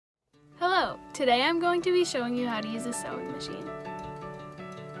Today I'm going to be showing you how to use a sewing machine.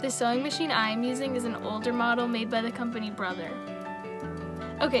 The sewing machine I am using is an older model made by the company Brother.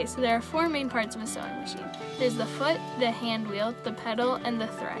 Okay, so there are four main parts of a sewing machine. There's the foot, the hand wheel, the pedal, and the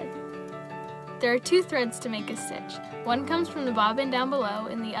thread. There are two threads to make a stitch. One comes from the bobbin down below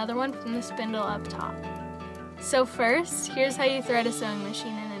and the other one from the spindle up top. So first, here's how you thread a sewing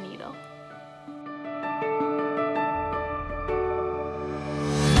machine in a needle.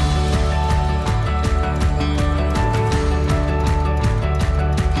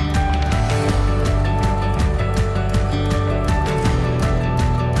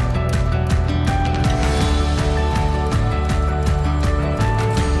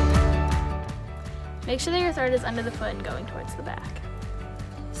 Make sure that your thread is under the foot and going towards the back.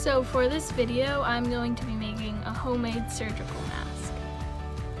 So for this video, I'm going to be making a homemade surgical mask.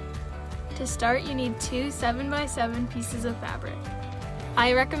 To start, you need two 7x7 pieces of fabric.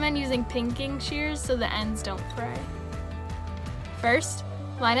 I recommend using pinking shears so the ends don't fray. First,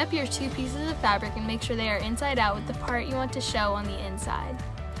 line up your two pieces of fabric and make sure they are inside out with the part you want to show on the inside.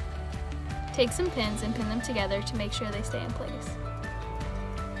 Take some pins and pin them together to make sure they stay in place.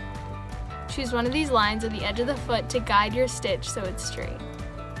 Choose one of these lines at the edge of the foot to guide your stitch so it's straight.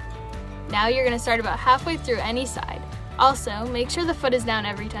 Now you're going to start about halfway through any side. Also, make sure the foot is down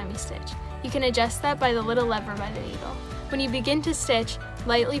every time you stitch. You can adjust that by the little lever by the needle. When you begin to stitch,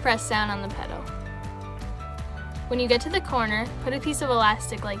 lightly press down on the pedal. When you get to the corner, put a piece of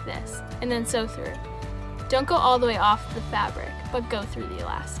elastic like this, and then sew through. Don't go all the way off the fabric, but go through the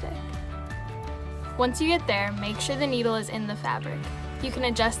elastic. Once you get there, make sure the needle is in the fabric. You can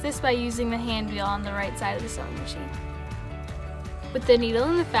adjust this by using the hand wheel on the right side of the sewing machine. With the needle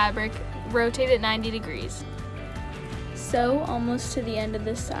in the fabric, rotate it 90 degrees. Sew almost to the end of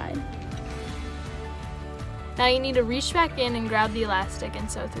this side. Now you need to reach back in and grab the elastic and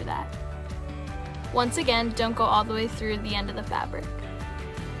sew through that. Once again, don't go all the way through the end of the fabric.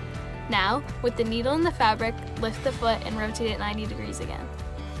 Now, with the needle in the fabric, lift the foot and rotate it 90 degrees again.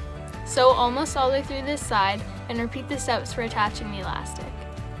 Sew almost all the way through this side and repeat the steps for attaching the elastic.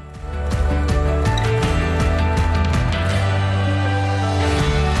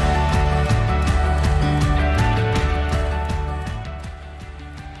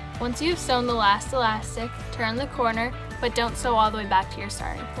 Once you've sewn the last elastic, turn the corner, but don't sew all the way back to your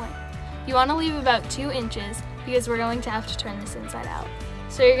starting point. You want to leave about 2 inches because we're going to have to turn this inside out.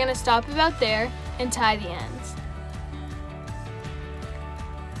 So you're going to stop about there and tie the ends.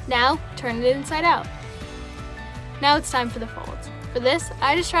 Now, turn it inside out. Now it's time for the folds. For this,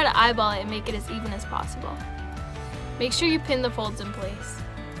 I just try to eyeball it and make it as even as possible. Make sure you pin the folds in place.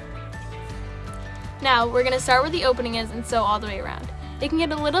 Now, we're going to start where the opening is and sew all the way around. It can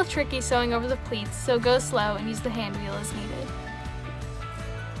get a little tricky sewing over the pleats, so go slow and use the hand wheel as needed.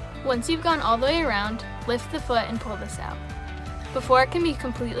 Once you've gone all the way around, lift the foot and pull this out. Before it can be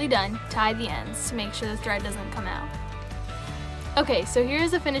completely done, tie the ends to make sure the thread doesn't come out. Okay, so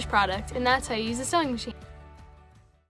here's the finished product, and that's how you use a sewing machine.